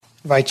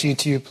invite you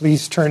to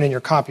please turn in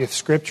your copy of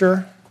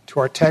Scripture to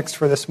our text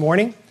for this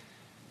morning,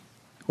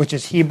 which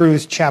is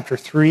Hebrews chapter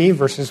 3,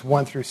 verses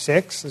 1 through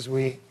 6, as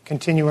we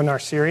continue in our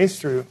series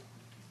through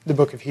the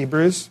book of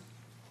Hebrews.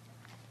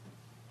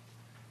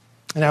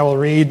 And I will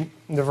read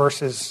the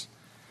verses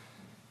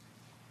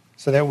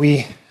so that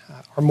we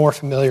are more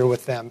familiar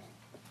with them.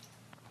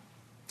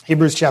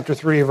 Hebrews chapter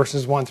 3,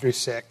 verses 1 through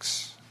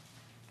 6.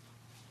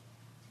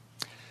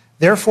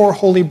 Therefore,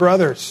 holy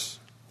brothers,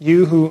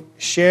 you who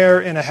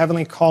share in a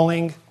heavenly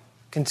calling,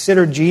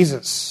 consider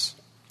Jesus,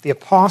 the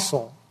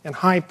apostle and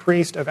high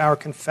priest of our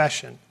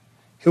confession,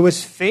 who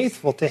was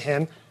faithful to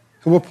him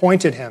who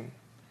appointed him,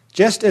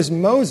 just as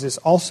Moses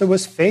also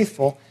was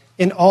faithful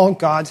in all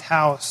God's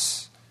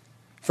house.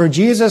 For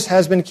Jesus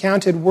has been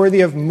counted worthy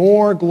of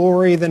more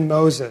glory than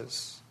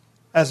Moses,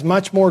 as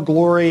much more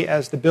glory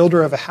as the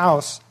builder of a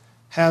house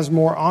has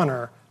more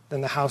honor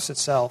than the house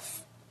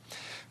itself.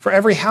 For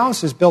every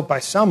house is built by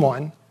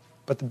someone,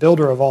 but the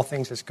builder of all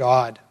things is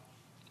God.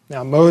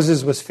 Now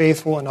Moses was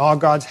faithful in all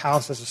God's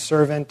house as a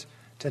servant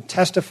to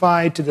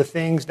testify to the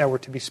things that were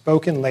to be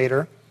spoken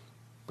later,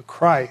 but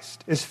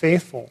Christ is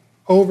faithful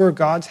over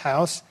God's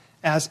house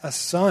as a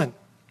son,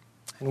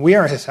 and we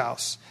are his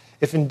house,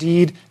 if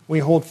indeed we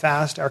hold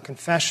fast our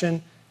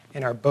confession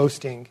and our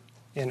boasting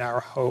in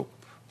our hope.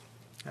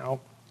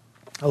 Now,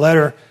 a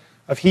letter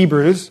of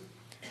Hebrews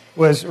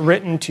was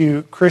written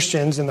to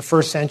Christians in the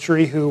first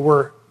century who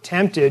were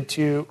tempted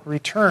to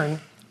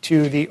return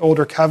to the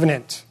older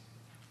covenant.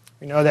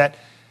 We know that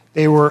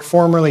they were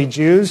formerly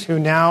Jews who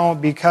now,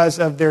 because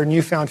of their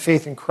newfound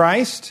faith in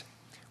Christ,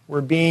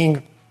 were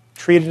being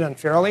treated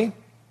unfairly.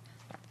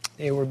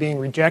 They were being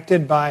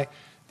rejected by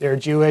their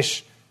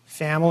Jewish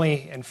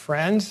family and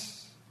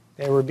friends.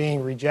 They were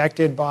being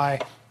rejected by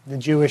the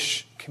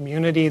Jewish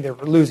community. They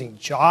were losing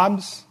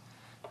jobs,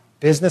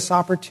 business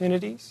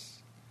opportunities.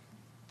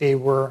 They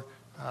were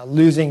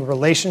losing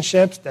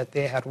relationships that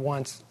they had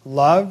once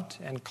loved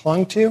and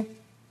clung to.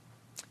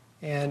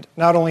 And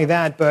not only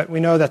that, but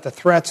we know that the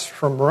threats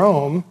from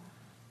Rome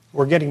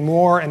were getting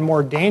more and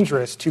more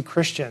dangerous to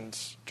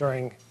Christians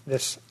during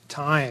this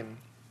time.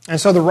 And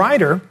so the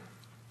writer,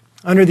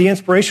 under the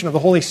inspiration of the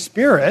Holy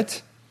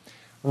Spirit,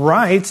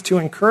 writes to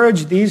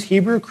encourage these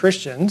Hebrew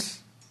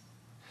Christians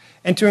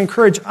and to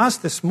encourage us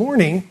this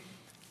morning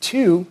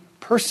to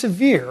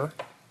persevere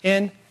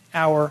in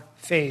our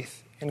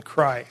faith in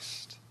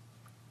Christ.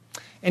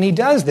 And he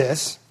does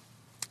this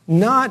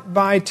not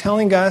by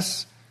telling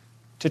us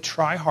to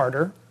try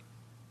harder,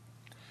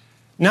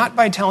 not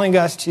by telling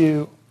us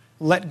to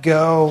let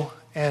go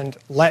and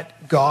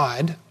let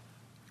God.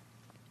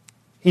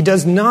 He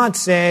does not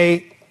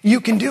say,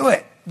 you can do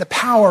it. The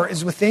power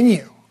is within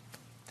you.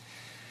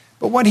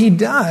 But what he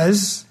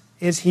does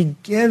is he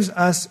gives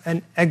us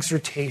an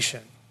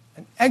exhortation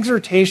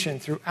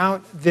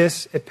throughout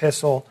this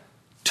epistle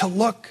to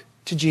look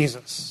to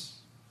Jesus,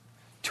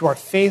 to our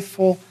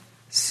faithful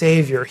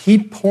Savior. He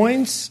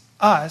points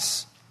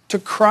us to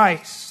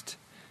Christ,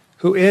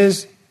 who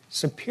is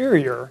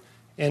superior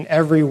in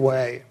every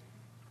way.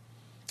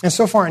 And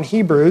so far in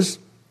Hebrews,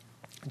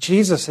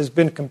 Jesus has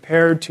been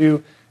compared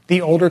to the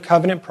older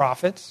covenant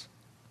prophets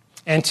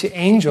and to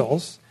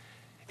angels,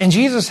 and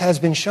Jesus has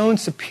been shown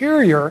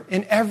superior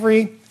in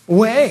every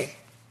way.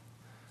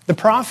 The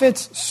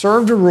prophets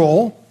served a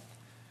role,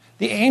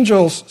 the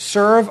angels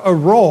serve a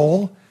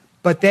role,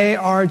 but they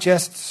are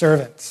just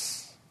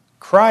servants.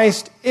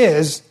 Christ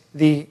is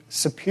the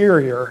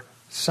superior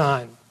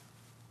Son.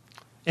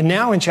 And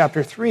now in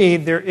chapter 3,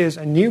 there is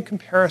a new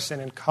comparison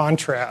and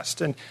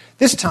contrast. And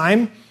this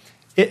time,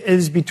 it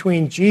is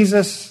between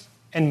Jesus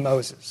and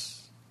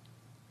Moses.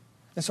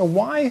 And so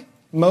why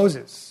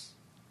Moses?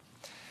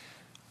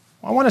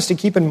 Well, I want us to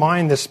keep in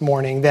mind this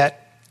morning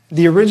that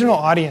the original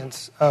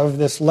audience of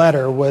this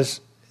letter was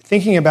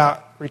thinking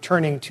about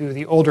returning to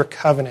the older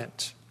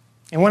covenant.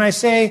 And when I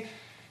say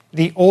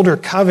the older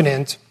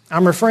covenant,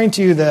 I'm referring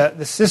to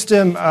the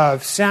system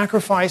of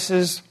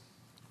sacrifices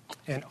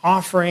and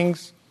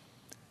offerings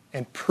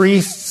and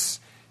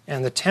priests,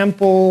 and the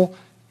temple,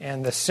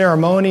 and the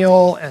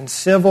ceremonial and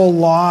civil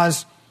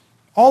laws.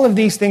 All of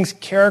these things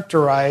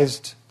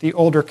characterized the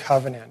older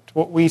covenant,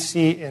 what we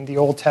see in the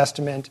Old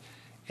Testament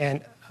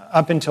and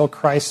up until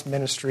Christ's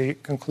ministry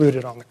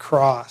concluded on the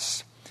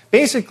cross.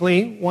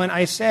 Basically, when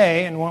I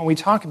say and when we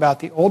talk about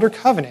the older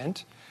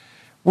covenant,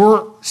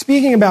 we're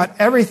speaking about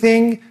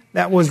everything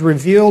that was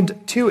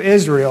revealed to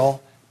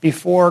Israel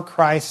before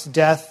Christ's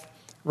death,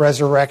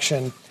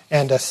 resurrection,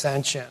 and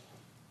ascension.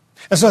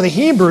 And so the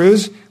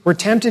Hebrews were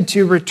tempted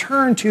to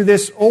return to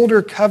this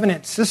older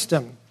covenant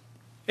system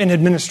in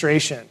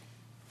administration.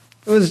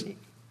 It was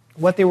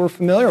what they were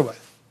familiar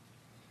with.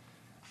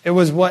 It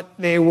was what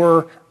they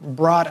were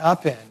brought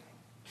up in.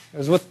 It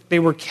was what they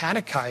were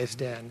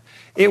catechized in.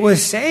 It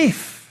was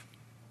safe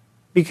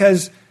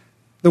because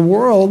the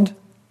world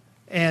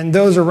and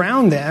those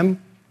around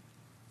them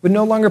would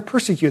no longer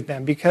persecute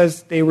them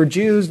because they were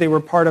Jews. They were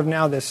part of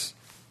now this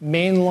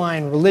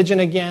mainline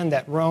religion again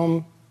that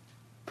Rome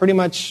pretty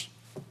much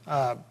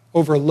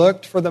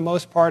overlooked for the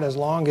most part, as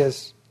long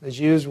as the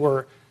Jews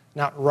were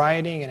not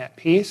rioting and at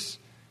peace.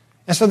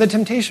 And so the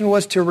temptation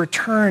was to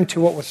return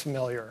to what was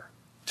familiar,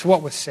 to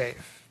what was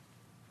safe.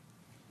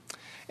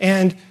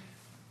 And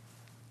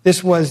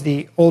this was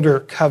the older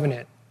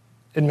covenant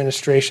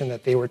administration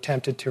that they were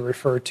tempted to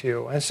refer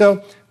to. And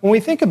so when we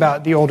think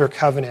about the older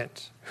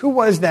covenant, who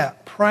was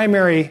that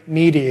primary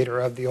mediator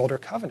of the older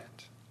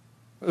covenant?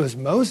 It was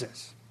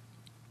Moses.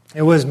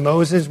 It was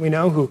Moses, we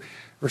know, who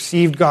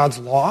received God's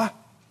law.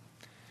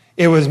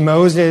 It was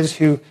Moses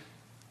who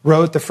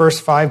wrote the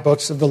first 5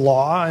 books of the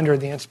law under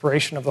the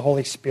inspiration of the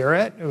Holy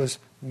Spirit. It was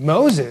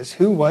Moses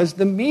who was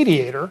the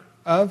mediator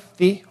of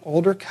the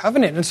older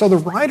covenant. And so the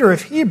writer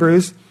of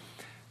Hebrews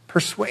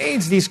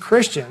persuades these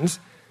Christians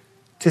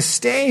to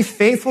stay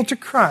faithful to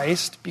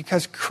Christ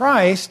because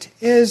Christ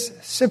is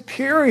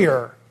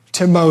superior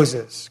to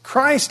Moses.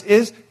 Christ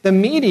is the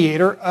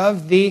mediator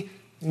of the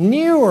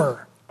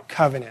newer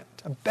covenant,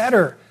 a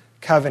better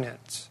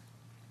covenant.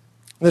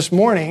 This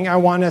morning, I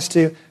want us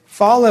to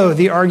follow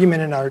the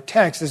argument in our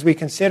text as we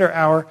consider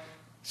our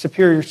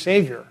superior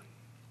Savior,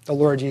 the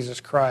Lord Jesus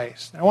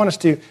Christ. I want us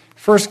to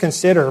first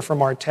consider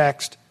from our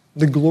text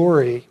the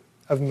glory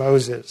of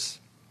Moses.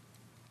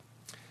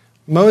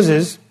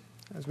 Moses,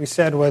 as we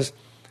said, was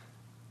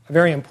a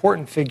very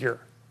important figure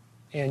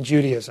in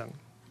Judaism.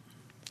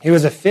 He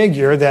was a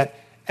figure that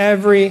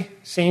every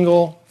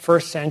single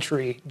first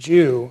century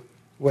Jew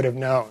would have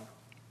known.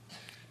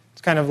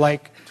 It's kind of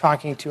like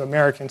talking to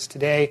Americans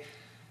today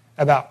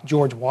about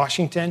George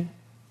Washington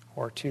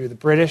or to the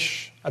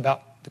British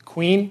about the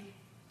Queen.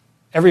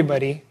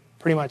 Everybody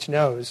pretty much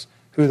knows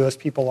who those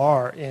people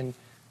are in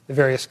the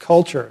various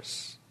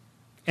cultures.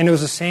 And it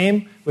was the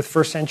same with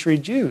first century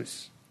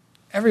Jews.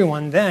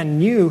 Everyone then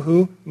knew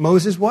who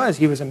Moses was.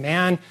 He was a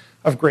man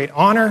of great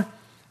honor,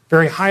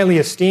 very highly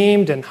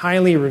esteemed and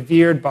highly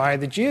revered by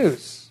the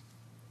Jews.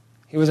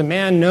 He was a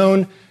man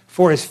known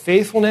for his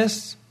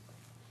faithfulness,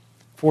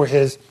 for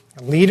his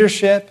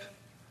leadership,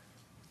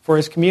 for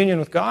his communion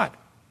with God.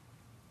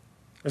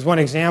 There's one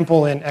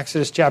example in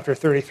Exodus chapter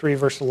 33,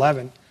 verse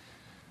 11.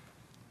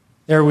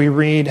 There we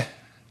read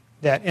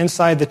that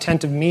inside the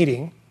tent of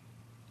meeting,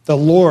 the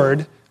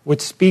Lord would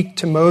speak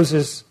to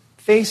Moses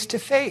face to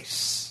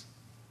face,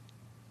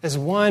 as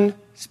one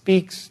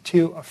speaks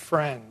to a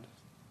friend.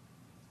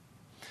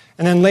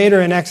 And then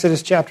later in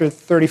Exodus chapter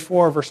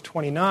 34, verse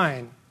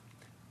 29,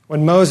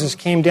 when Moses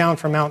came down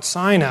from Mount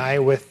Sinai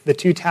with the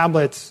 2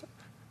 tablets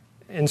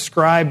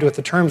inscribed with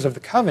the terms of the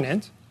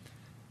covenant,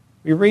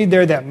 we read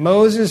there that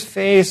Moses'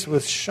 face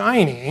was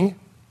shining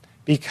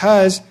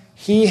because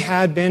he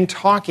had been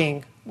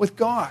talking with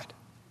God.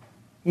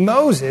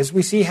 Moses,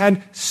 we see,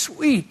 had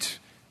sweet,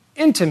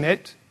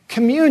 intimate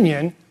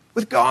communion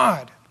with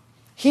God.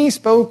 He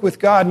spoke with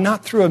God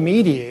not through a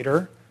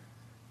mediator,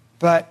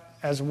 but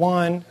as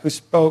one who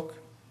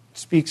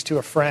speaks to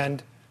a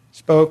friend,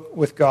 spoke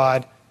with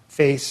God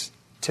face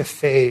to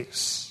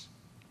face.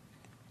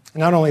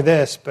 And not only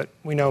this, but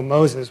we know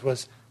Moses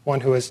was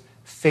one who was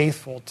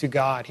faithful to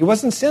God. He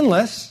wasn't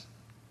sinless,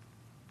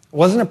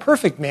 wasn't a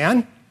perfect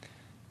man,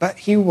 but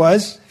he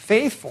was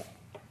faithful.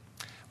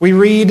 We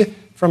read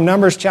from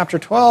Numbers chapter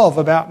 12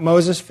 about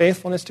Moses'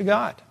 faithfulness to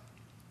God.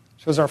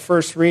 This was our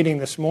first reading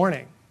this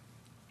morning.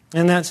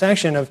 In that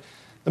section of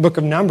the book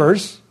of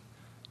Numbers,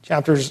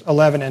 chapters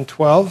 11 and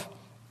 12,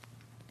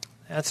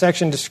 that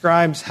section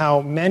describes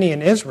how many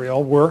in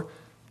Israel were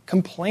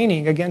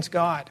complaining against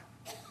God.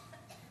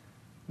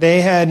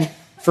 They had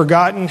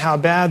forgotten how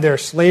bad their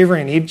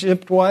slavery in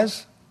Egypt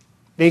was.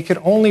 They could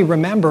only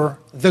remember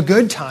the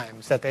good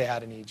times that they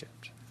had in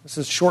Egypt. This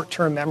is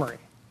short-term memory.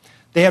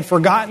 They had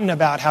forgotten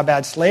about how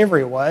bad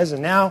slavery was,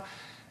 and now,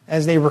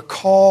 as they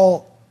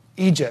recall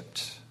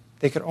Egypt,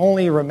 they could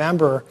only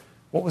remember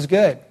what was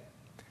good.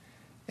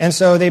 And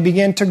so they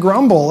begin to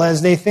grumble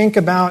as they think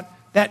about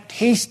that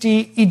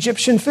tasty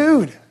Egyptian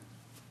food,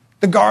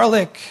 the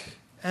garlic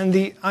and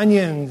the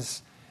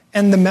onions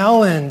and the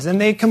melons, and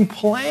they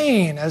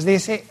complain as they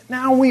say,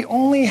 now we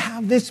only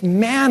have this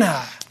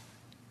manna,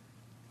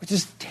 which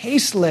is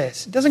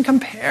tasteless. It doesn't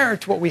compare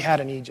to what we had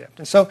in Egypt.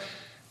 And so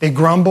they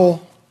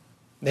grumble,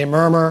 they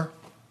murmur,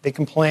 they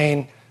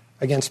complain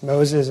against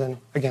Moses and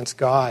against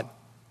God.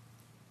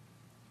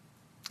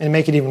 And to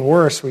make it even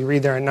worse, we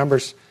read there in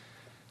Numbers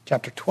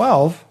chapter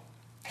 12,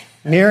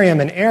 Miriam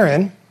and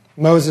Aaron,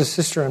 Moses'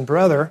 sister and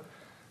brother,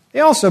 they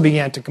also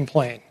began to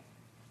complain.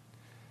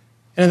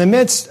 And in the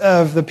midst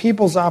of the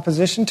people's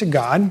opposition to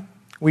God,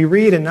 we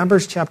read in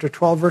Numbers chapter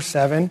 12, verse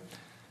 7,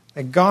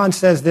 that God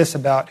says this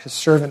about his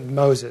servant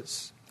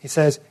Moses. He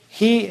says,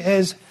 he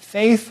is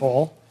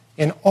faithful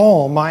in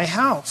all my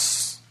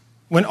house.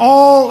 When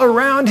all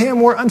around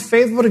him were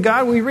unfaithful to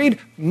God, we read,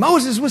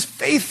 Moses was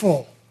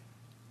faithful.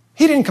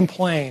 He didn't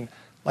complain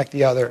like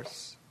the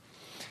others.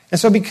 And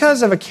so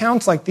because of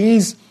accounts like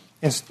these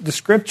in the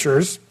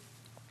scriptures,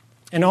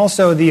 and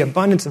also the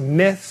abundance of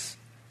myths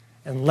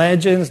and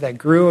legends that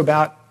grew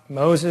about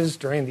Moses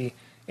during the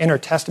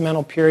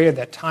intertestamental period,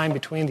 that time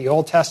between the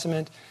Old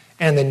Testament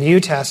and the New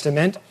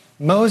Testament,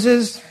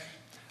 Moses,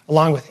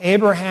 along with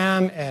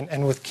Abraham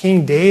and with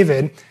King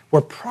David,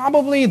 were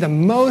probably the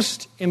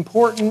most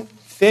important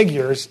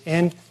figures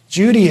in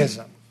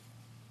Judaism.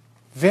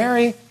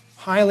 Very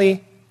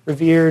highly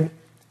revered,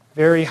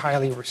 very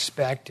highly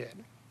respected.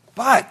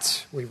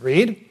 But we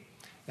read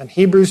in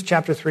Hebrews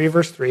chapter 3,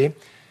 verse 3,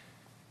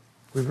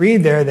 we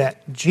read there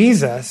that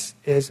Jesus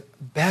is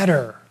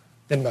better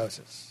than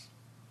Moses,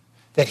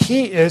 that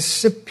he is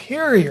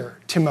superior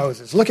to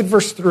Moses. Look at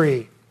verse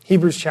 3,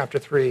 Hebrews chapter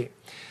 3.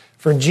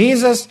 For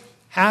Jesus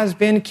has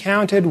been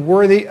counted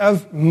worthy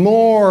of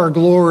more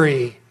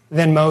glory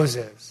than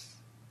Moses.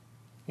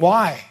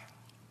 Why?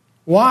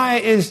 Why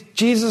is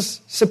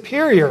Jesus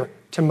superior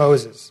to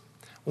Moses?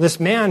 Well, this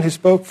man who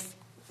spoke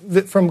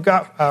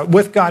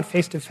with God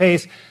face to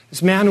face,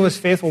 this man who was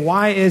faithful,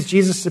 why is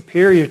Jesus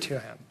superior to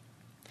him?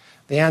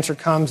 The answer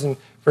comes in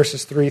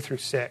verses 3 through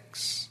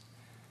 6.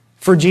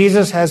 For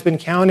Jesus has been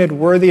counted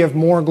worthy of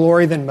more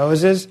glory than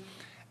Moses,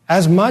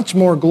 as much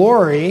more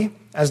glory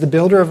as the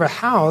builder of a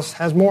house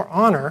has more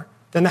honor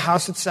than the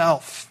house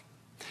itself.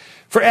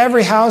 For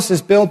every house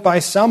is built by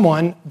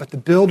someone, but the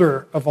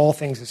builder of all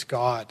things is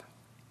God.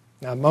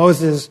 Now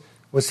Moses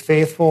was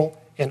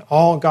faithful in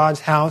all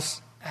God's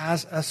house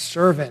as a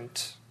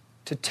servant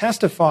to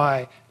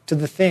testify to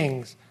the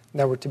things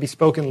that were to be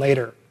spoken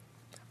later.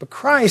 But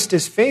Christ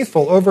is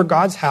faithful over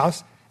God's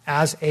house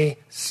as a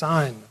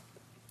son.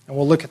 And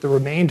we'll look at the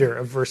remainder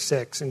of verse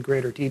 6 in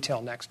greater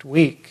detail next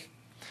week.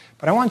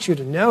 But I want you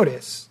to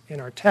notice in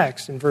our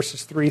text in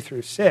verses 3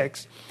 through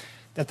 6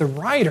 that the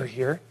writer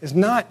here is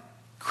not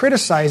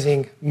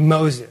criticizing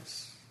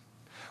Moses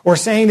or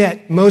saying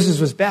that Moses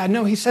was bad.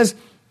 No, he says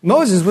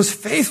Moses was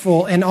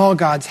faithful in all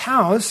God's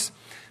house,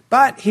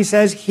 but he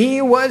says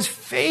he was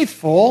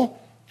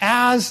faithful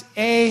as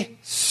a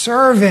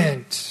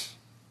servant.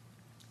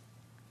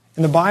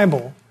 In the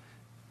Bible,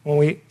 when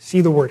we see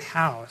the word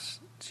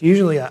house, it's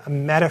usually a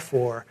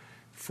metaphor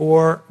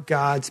for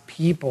God's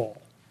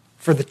people,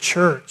 for the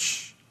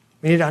church.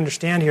 We need to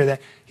understand here that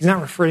he's not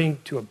referring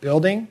to a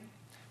building,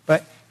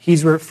 but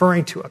he's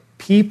referring to a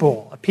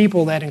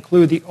people that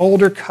include the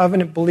older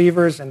covenant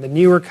believers and the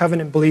newer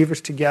covenant believers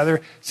together.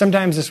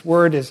 Sometimes this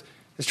word is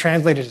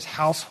translated as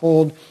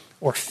household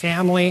or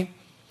family.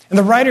 And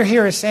the writer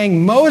here is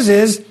saying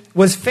Moses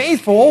was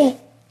faithful,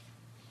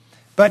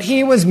 but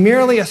he was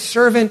merely a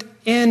servant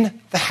in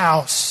the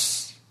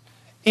house,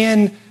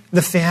 in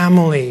the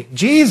family.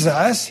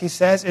 Jesus, he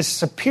says, is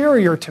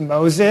superior to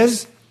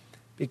Moses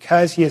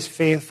because he is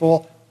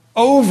faithful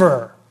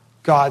over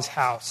God's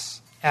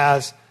house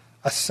as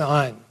a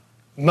son.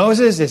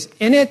 Moses is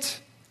in it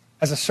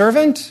as a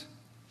servant.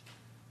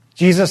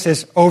 Jesus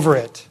is over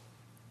it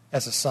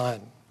as a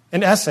son.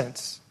 In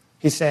essence,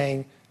 he's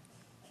saying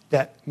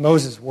that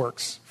Moses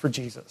works for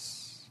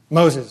Jesus.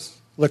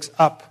 Moses looks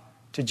up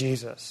to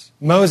Jesus.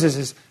 Moses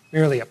is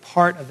merely a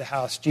part of the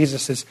house.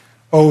 Jesus is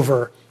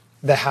over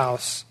the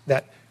house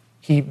that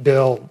he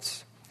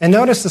builds. And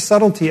notice the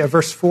subtlety of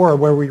verse 4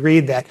 where we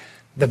read that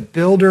the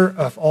builder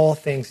of all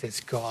things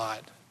is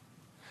God.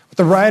 What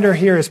the writer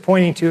here is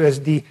pointing to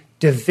is the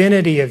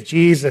divinity of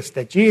Jesus,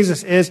 that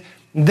Jesus is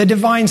the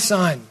divine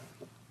Son.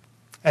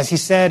 As he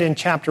said in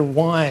chapter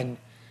 1,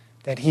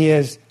 that he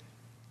is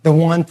the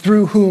one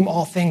through whom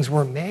all things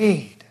were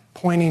made,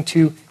 pointing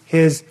to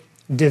his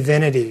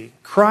divinity.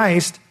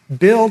 Christ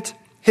built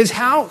his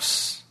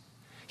house.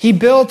 He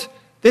built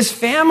this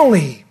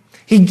family.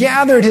 He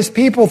gathered his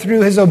people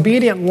through his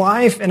obedient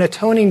life and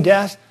atoning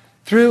death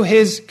through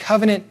his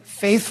covenant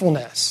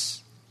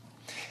faithfulness.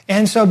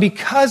 And so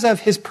because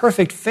of his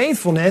perfect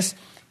faithfulness,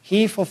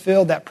 he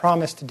fulfilled that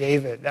promise to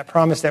David, that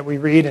promise that we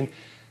read in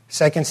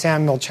 2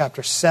 Samuel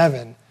chapter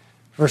 7,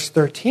 verse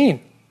 13,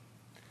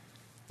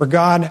 where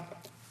God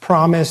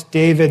promised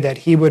David that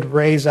he would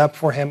raise up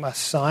for him a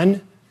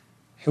son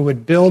who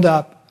would build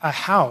up a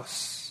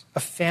house, a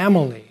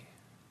family,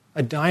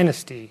 a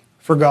dynasty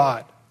for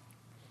God.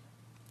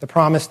 The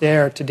promise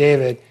there to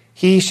David,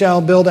 he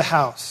shall build a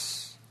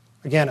house,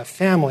 again, a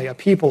family, a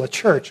people, a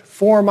church,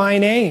 for my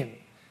name,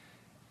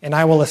 and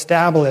I will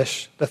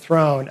establish the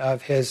throne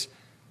of his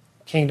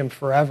kingdom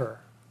forever.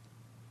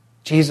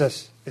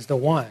 Jesus is the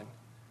one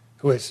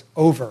who is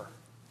over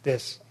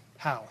this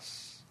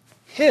house,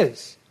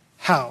 his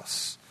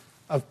house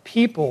of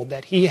people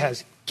that he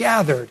has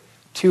gathered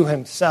to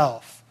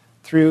himself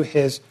through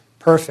his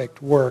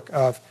perfect work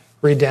of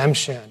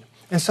redemption.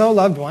 And so,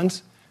 loved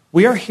ones,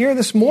 we are here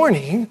this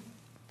morning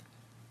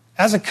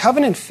as a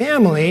covenant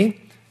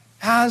family,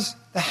 as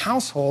the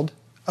household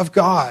of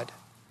God.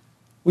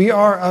 We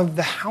are of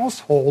the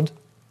household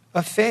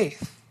of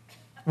faith.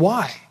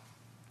 Why?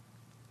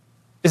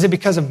 Is it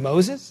because of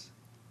Moses?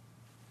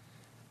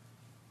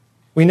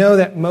 We know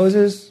that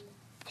Moses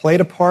played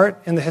a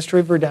part in the history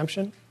of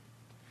redemption.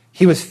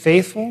 He was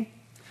faithful.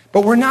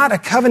 But we're not a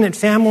covenant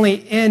family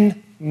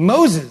in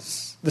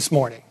Moses this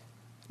morning.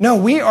 No,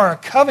 we are a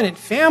covenant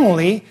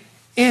family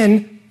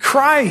in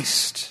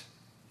Christ.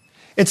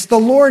 It's the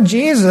Lord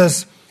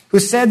Jesus who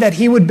said that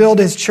he would build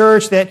his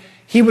church, that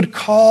he would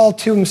call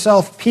to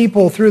himself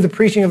people through the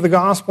preaching of the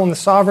gospel and the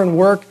sovereign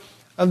work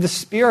of the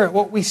Spirit.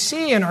 What we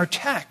see in our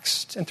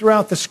text and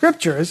throughout the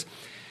scriptures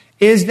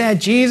is that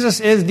Jesus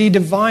is the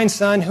divine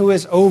Son who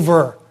is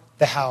over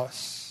the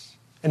house.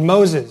 And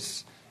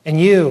Moses and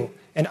you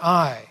and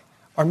I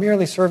are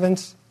merely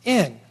servants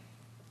in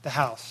the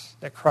house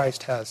that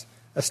Christ has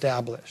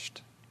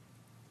established.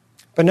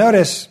 But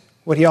notice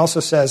what he also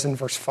says in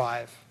verse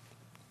 5,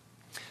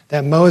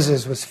 that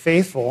Moses was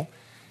faithful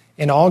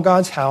in all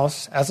God's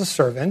house as a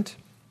servant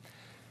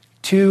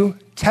to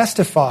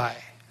testify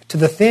to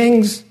the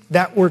things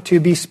that were to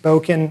be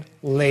spoken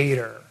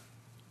later.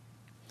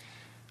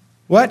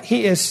 What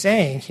he is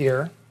saying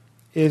here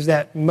is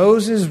that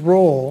Moses'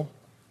 role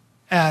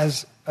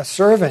as a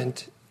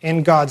servant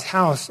in God's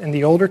house in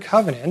the older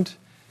covenant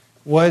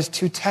was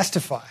to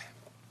testify,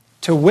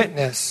 to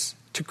witness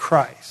to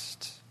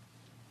Christ.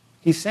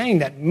 He's saying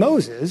that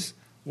Moses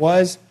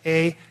was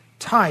a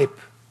type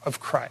of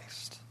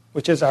Christ,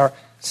 which is our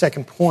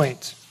second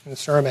point in the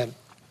sermon.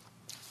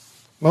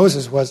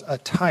 Moses was a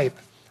type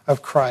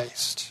of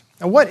Christ.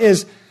 Now, what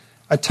is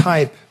a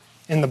type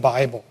in the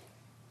Bible?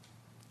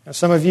 Now,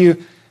 some of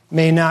you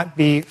may not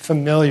be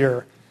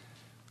familiar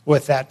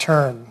with that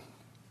term.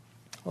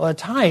 Well, a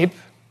type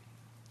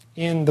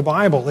in the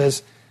Bible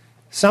is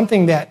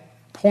something that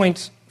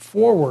points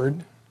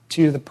forward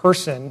to the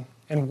person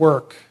and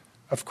work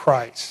of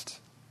Christ.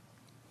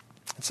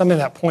 It's something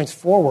that points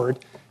forward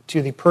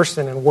to the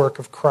person and work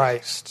of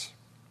Christ.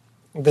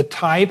 The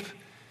type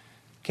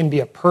can be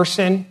a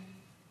person,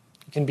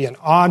 it can be an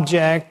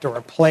object or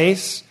a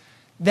place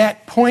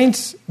that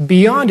points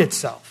beyond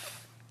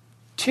itself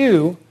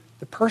to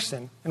the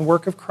person and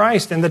work of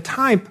Christ. And the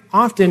type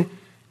often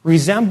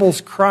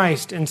resembles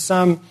Christ in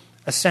some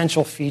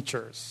essential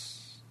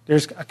features.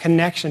 There's a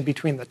connection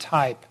between the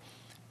type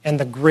and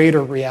the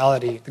greater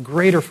reality, the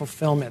greater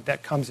fulfillment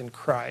that comes in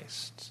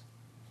Christ.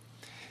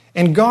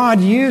 And God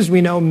used,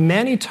 we know,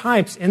 many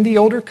types in the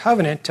older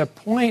covenant to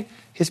point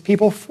his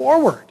people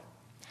forward,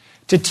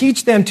 to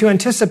teach them to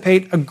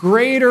anticipate a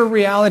greater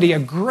reality, a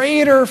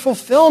greater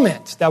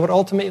fulfillment that would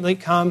ultimately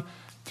come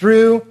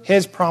through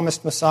his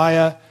promised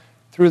Messiah,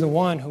 through the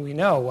one who we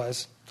know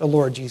was the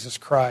Lord Jesus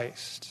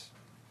Christ.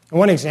 And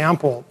one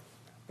example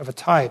of a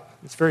type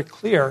that's very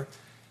clear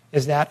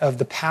is that of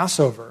the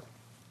Passover.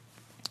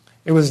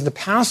 It was the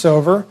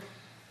Passover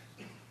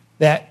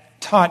that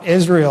taught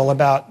Israel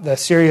about the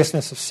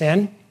seriousness of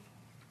sin,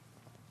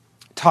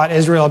 taught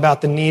Israel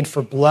about the need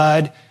for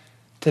blood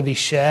to be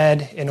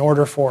shed in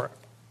order for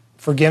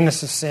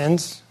forgiveness of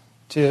sins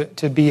to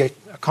be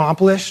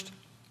accomplished.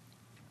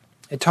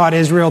 It taught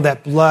Israel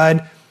that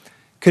blood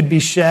could be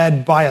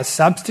shed by a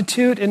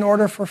substitute in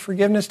order for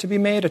forgiveness to be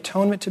made,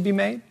 atonement to be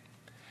made.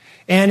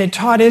 And it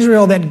taught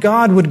Israel that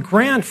God would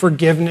grant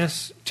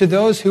forgiveness to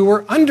those who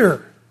were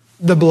under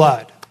the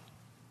blood.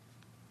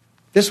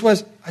 This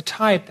was a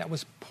type that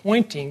was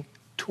pointing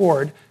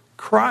toward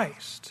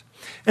Christ.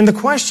 And the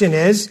question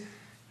is,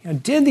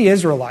 did the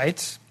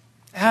Israelites,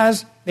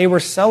 as they were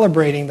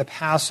celebrating the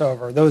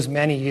Passover those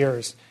many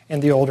years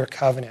in the older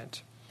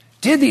covenant,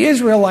 did the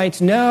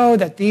Israelites know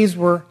that these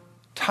were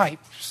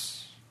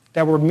types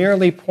that were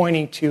merely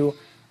pointing to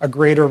a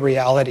greater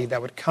reality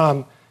that would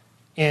come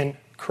in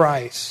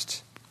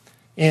Christ,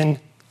 in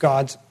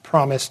God's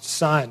promised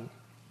Son?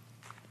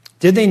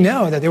 Did they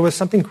know that there was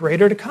something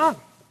greater to come?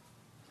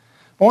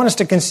 I want us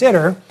to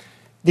consider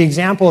the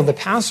example of the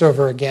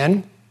Passover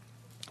again,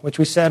 which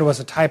we said was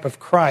a type of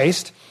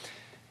Christ,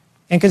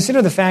 and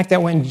consider the fact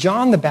that when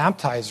John the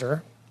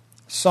Baptizer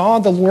saw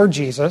the Lord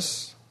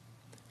Jesus,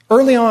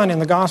 early on in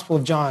the Gospel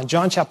of John,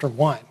 John chapter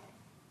 1,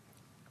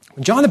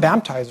 when John the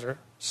Baptizer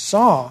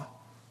saw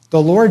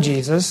the Lord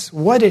Jesus,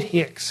 what did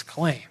he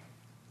exclaim?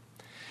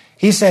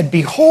 He said,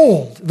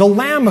 "Behold, the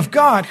Lamb of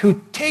God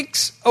who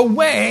takes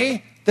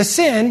away the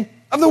sin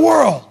of the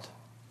world."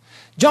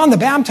 John the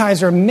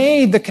Baptizer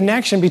made the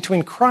connection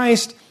between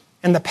Christ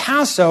and the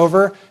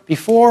Passover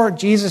before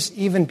Jesus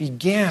even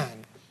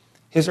began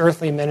his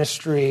earthly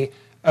ministry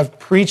of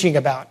preaching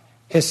about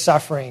his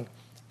suffering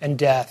and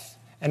death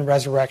and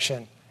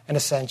resurrection and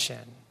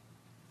ascension.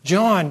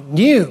 John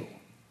knew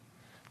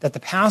that the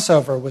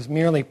Passover was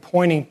merely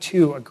pointing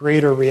to a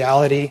greater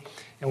reality,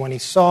 and when he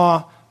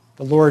saw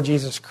the Lord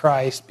Jesus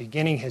Christ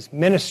beginning his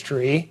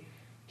ministry,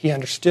 he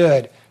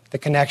understood the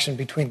connection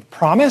between the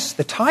promise,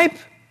 the type,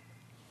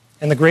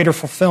 and the greater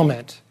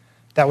fulfillment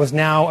that was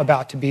now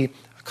about to be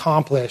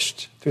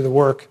accomplished through the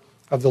work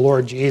of the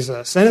Lord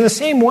Jesus. And in the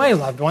same way,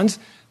 loved ones,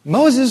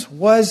 Moses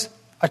was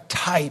a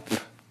type.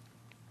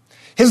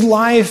 His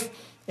life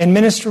and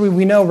ministry,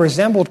 we know,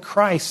 resembled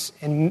Christ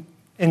in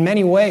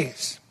many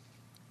ways.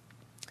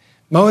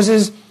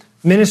 Moses'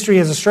 ministry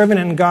as a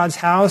servant in God's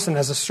house and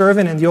as a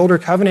servant in the older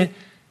covenant,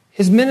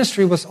 his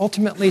ministry was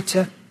ultimately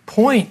to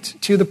point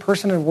to the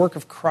person and work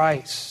of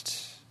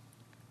Christ.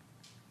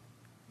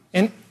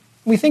 And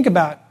we think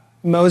about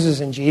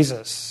Moses and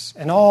Jesus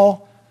and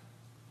all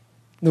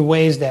the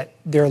ways that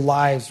their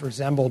lives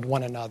resembled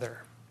one another.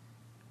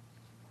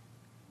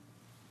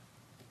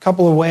 A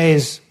couple of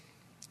ways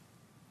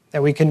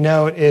that we can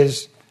note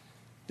is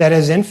that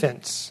as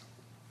infants,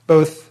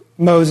 both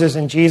Moses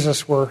and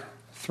Jesus were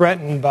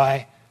threatened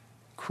by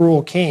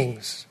cruel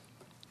kings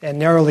and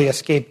narrowly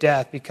escaped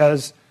death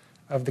because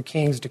of the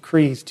king's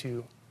decrees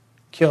to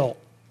kill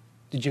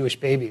the Jewish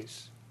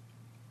babies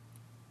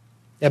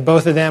That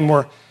both of them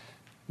were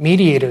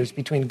mediators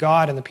between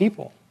God and the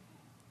people.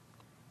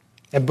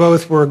 That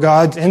both were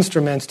God's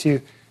instruments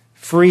to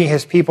free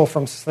his people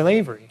from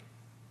slavery.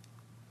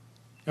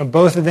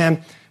 Both of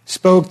them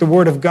spoke the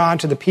word of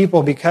God to the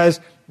people because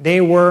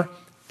they were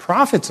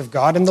prophets of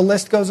God, and the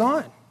list goes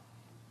on.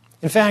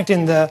 In fact,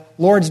 in the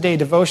Lord's Day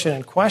devotion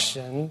and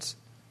questions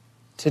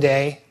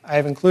today, I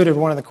have included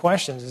one of the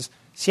questions is,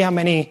 see how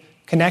many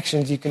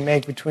connections you can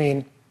make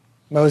between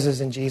Moses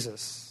and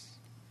Jesus.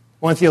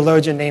 One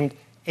theologian named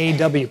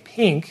A.W.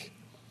 Pink,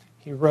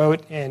 he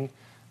wrote in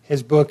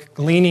his book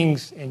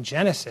Gleanings in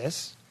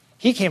Genesis,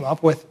 he came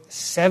up with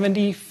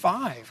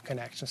 75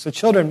 connections. So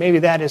children, maybe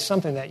that is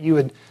something that you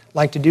would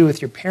like to do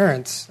with your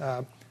parents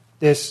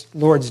this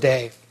Lord's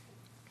Day.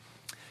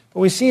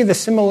 But we see the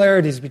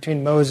similarities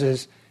between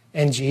Moses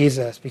and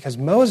Jesus because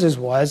Moses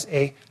was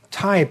a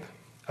type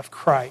of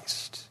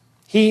Christ.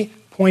 He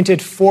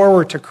pointed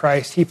forward to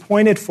Christ. He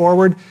pointed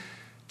forward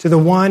to the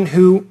one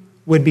who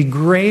would be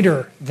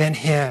greater than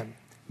him.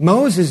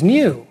 Moses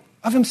knew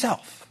of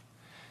himself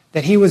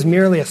that he was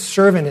merely a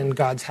servant in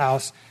God's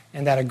house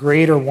and that a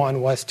greater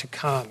one was to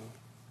come.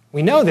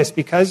 We know this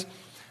because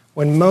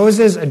when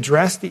Moses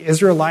addressed the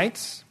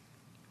Israelites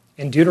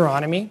in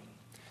Deuteronomy,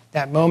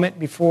 that moment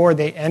before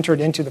they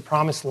entered into the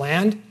promised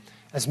land,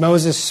 as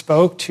Moses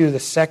spoke to the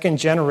second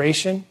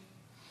generation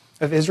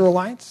of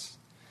Israelites,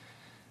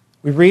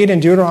 we read in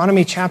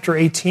Deuteronomy chapter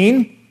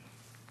 18,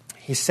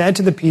 he said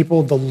to the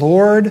people, "The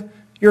Lord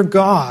your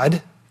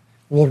God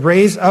will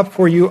raise up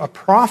for you a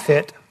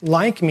prophet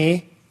like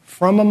me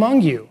from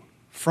among you,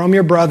 from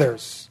your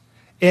brothers.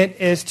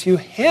 It is to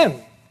him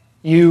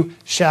you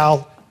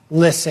shall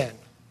listen."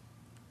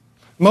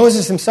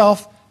 Moses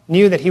himself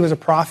knew that he was a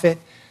prophet,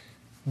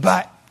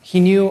 but he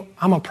knew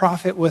I'm a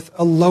prophet with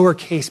a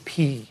lowercase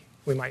p,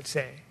 we might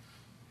say.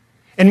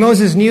 And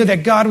Moses knew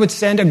that God would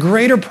send a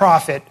greater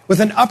prophet with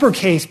an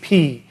uppercase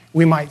P,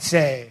 we might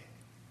say,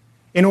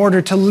 in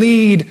order to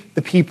lead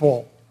the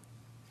people,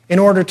 in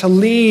order to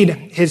lead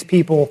his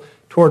people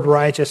toward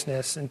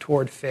righteousness and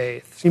toward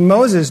faith. See,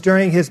 Moses,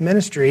 during his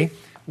ministry,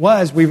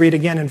 was, we read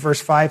again in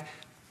verse 5,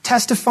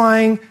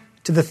 testifying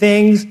to the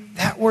things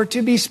that were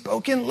to be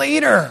spoken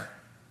later,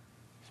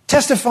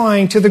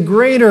 testifying to the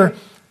greater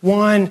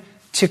one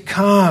to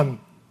come.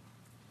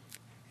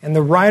 And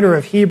the writer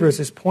of Hebrews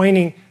is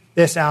pointing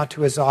this out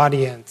to his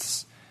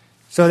audience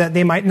so that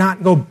they might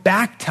not go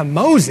back to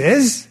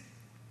Moses,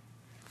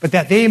 but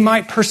that they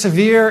might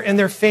persevere in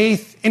their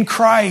faith in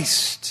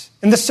Christ,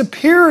 in the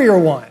superior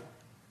one,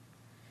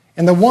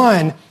 and the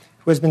one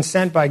who has been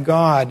sent by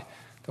God,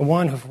 the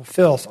one who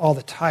fulfills all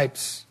the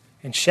types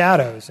and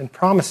shadows and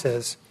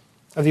promises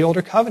of the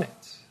older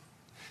covenants.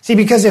 See,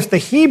 because if the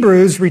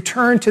Hebrews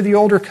returned to the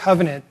older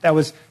covenant that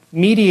was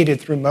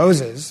mediated through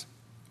Moses,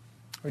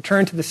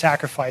 returned to the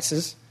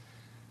sacrifices,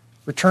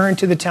 returned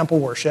to the temple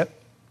worship,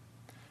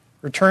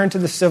 returned to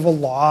the civil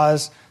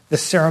laws, the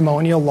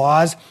ceremonial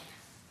laws,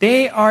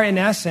 they are in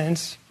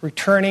essence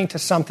returning to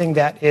something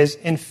that is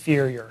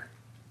inferior,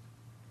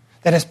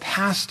 that has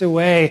passed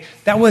away,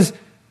 that was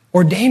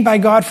ordained by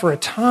God for a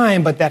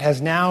time, but that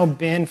has now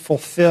been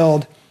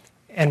fulfilled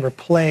and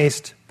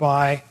replaced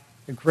by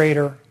the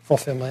greater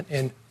fulfillment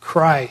in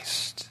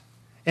Christ.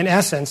 In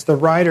essence, the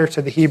writer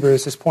to the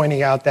Hebrews is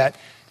pointing out that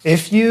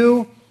if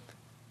you,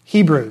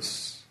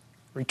 Hebrews,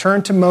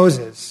 return to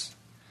Moses,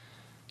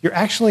 you're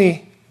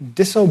actually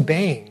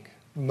disobeying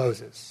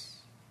Moses.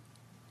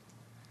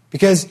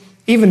 Because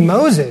even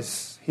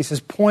Moses, he says,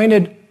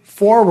 pointed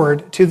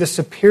forward to the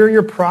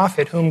superior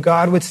prophet whom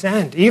God would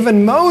send.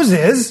 Even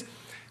Moses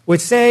would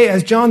say,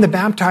 as John the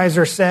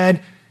Baptizer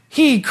said,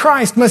 he,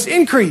 Christ, must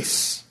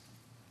increase.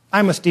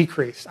 I must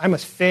decrease. I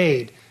must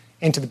fade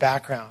into the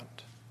background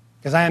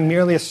because I am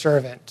merely a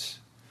servant.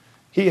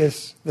 He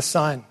is the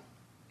Son.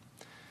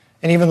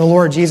 And even the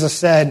Lord Jesus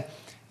said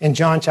in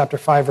John chapter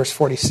 5, verse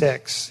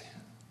 46,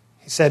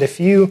 he said, if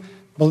you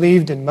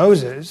believed in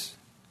Moses,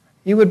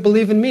 you would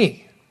believe in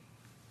me.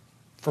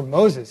 For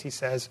Moses, he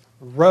says,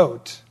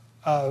 wrote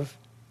of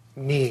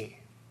me.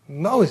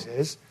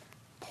 Moses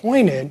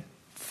pointed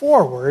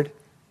forward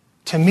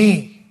to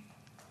me,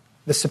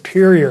 the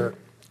superior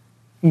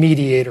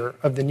mediator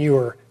of the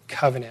newer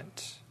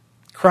covenant.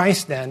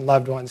 Christ, then,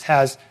 loved ones,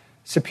 has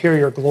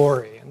superior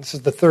glory. And this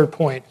is the third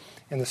point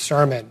in the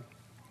sermon.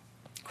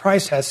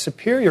 Christ has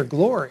superior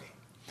glory.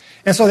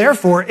 And so,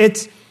 therefore,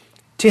 it's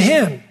to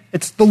him,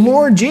 it's the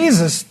Lord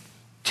Jesus,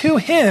 to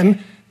him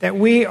that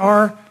we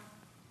are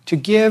to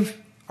give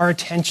our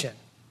attention,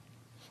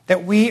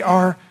 that we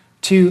are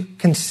to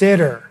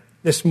consider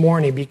this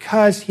morning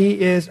because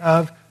he is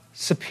of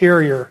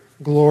superior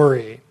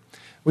glory.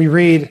 We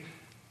read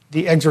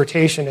the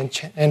exhortation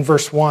in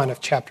verse 1 of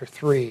chapter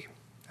 3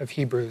 of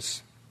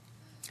Hebrews.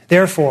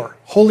 Therefore,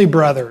 holy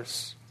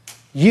brothers,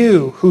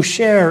 you who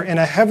share in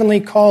a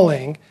heavenly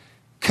calling,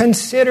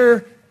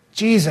 consider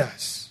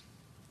Jesus,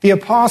 the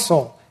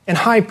apostle and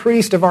high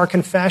priest of our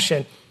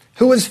confession,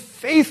 who was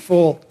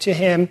faithful to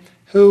him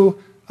who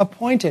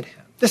appointed him.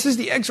 This is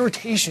the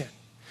exhortation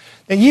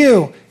that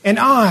you and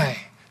I,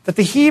 that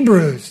the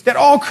Hebrews, that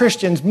all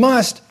Christians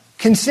must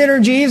consider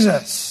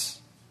Jesus.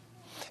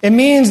 It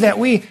means that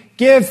we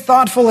give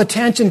thoughtful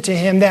attention to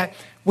him, that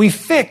we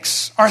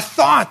fix our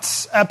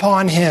thoughts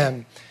upon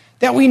him,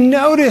 that we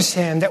notice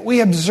him, that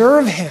we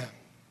observe him.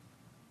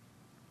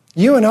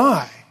 You and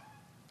I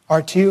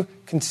are to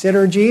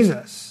consider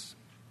Jesus.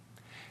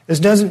 This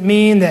doesn't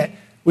mean that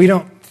we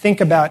don't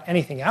think about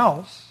anything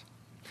else,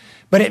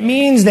 but it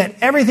means that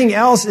everything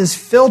else is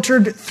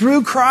filtered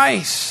through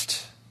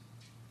Christ.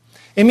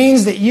 It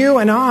means that you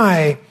and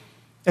I,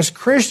 as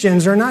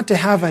Christians, are not to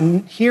have a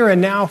here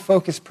and now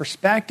focused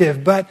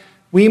perspective, but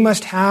we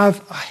must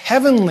have a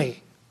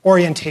heavenly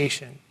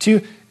orientation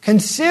to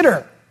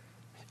consider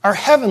our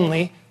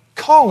heavenly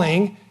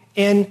calling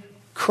in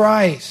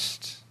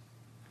Christ.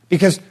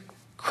 Because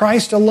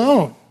Christ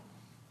alone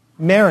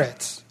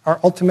merits our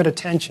ultimate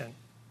attention,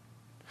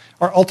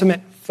 our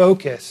ultimate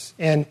focus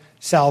in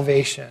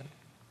salvation.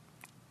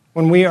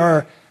 When we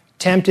are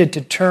tempted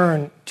to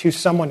turn to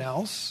someone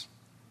else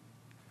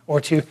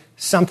or to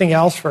something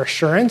else for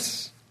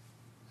assurance,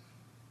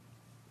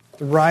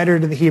 the writer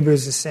to the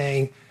Hebrews is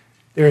saying,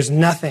 there's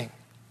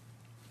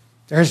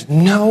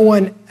no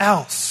one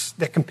else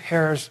that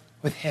compares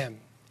with him.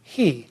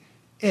 He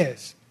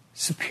is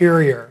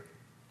superior.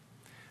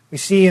 We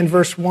see in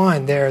verse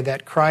 1 there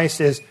that Christ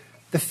is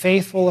the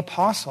faithful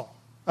apostle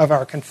of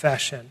our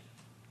confession.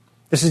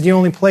 This is the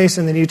only place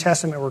in the New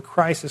Testament where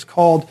Christ is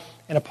called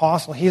an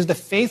apostle. He is the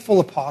faithful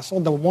apostle,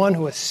 the one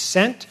who is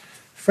sent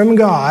from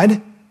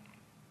God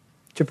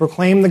to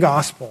proclaim the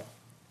gospel.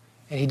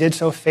 And he did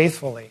so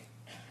faithfully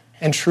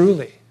and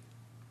truly.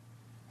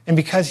 And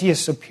because he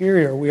is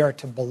superior, we are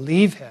to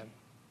believe him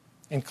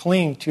and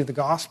cling to the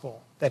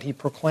gospel that he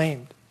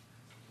proclaimed.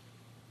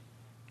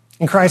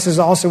 And Christ is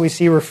also, we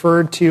see,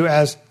 referred to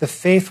as the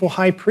faithful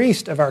high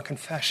priest of our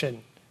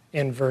confession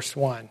in verse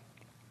 1.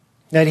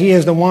 That he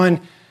is the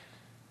one,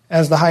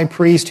 as the high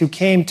priest, who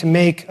came to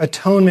make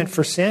atonement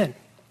for sin.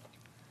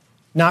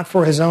 Not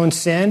for his own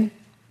sin,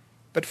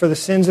 but for the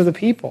sins of the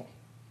people.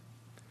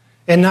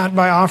 And not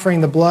by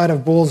offering the blood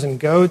of bulls and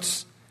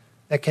goats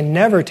that can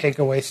never take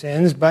away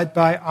sins, but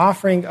by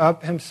offering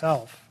up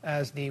himself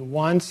as the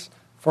once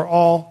for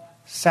all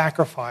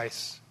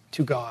sacrifice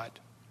to God.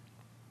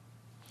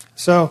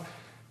 So,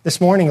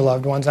 this morning,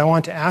 loved ones, I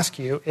want to ask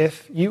you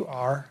if you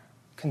are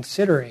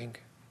considering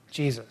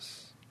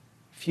Jesus,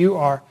 if you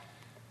are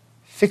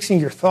fixing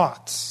your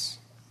thoughts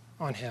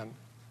on him,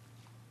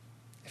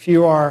 if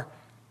you are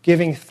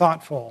giving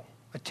thoughtful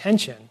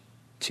attention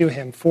to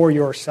him for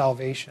your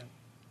salvation.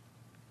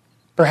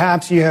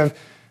 Perhaps you have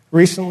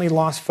recently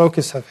lost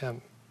focus of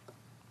him.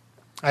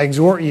 I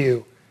exhort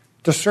you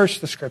to search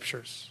the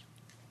Scriptures,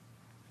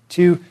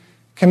 to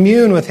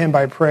commune with him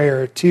by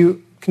prayer,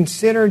 to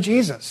consider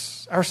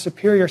Jesus, our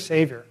superior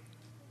Savior.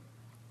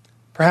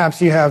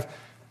 Perhaps you have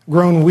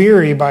grown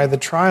weary by the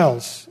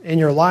trials in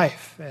your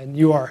life and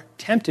you are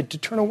tempted to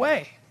turn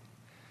away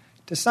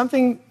to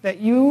something that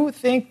you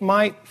think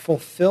might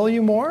fulfill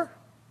you more,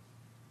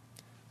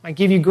 might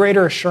give you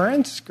greater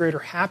assurance, greater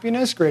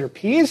happiness, greater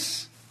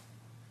peace.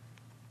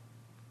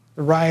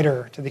 The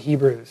writer to the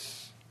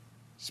Hebrews,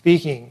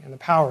 speaking in the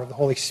power of the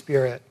Holy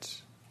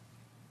Spirit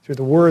through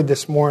the Word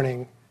this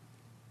morning,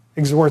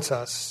 exhorts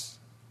us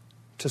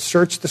to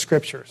search the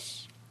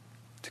Scriptures,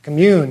 to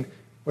commune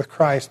with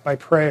Christ by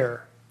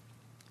prayer,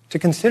 to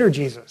consider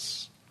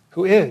Jesus,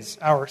 who is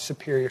our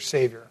superior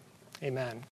Savior. Amen.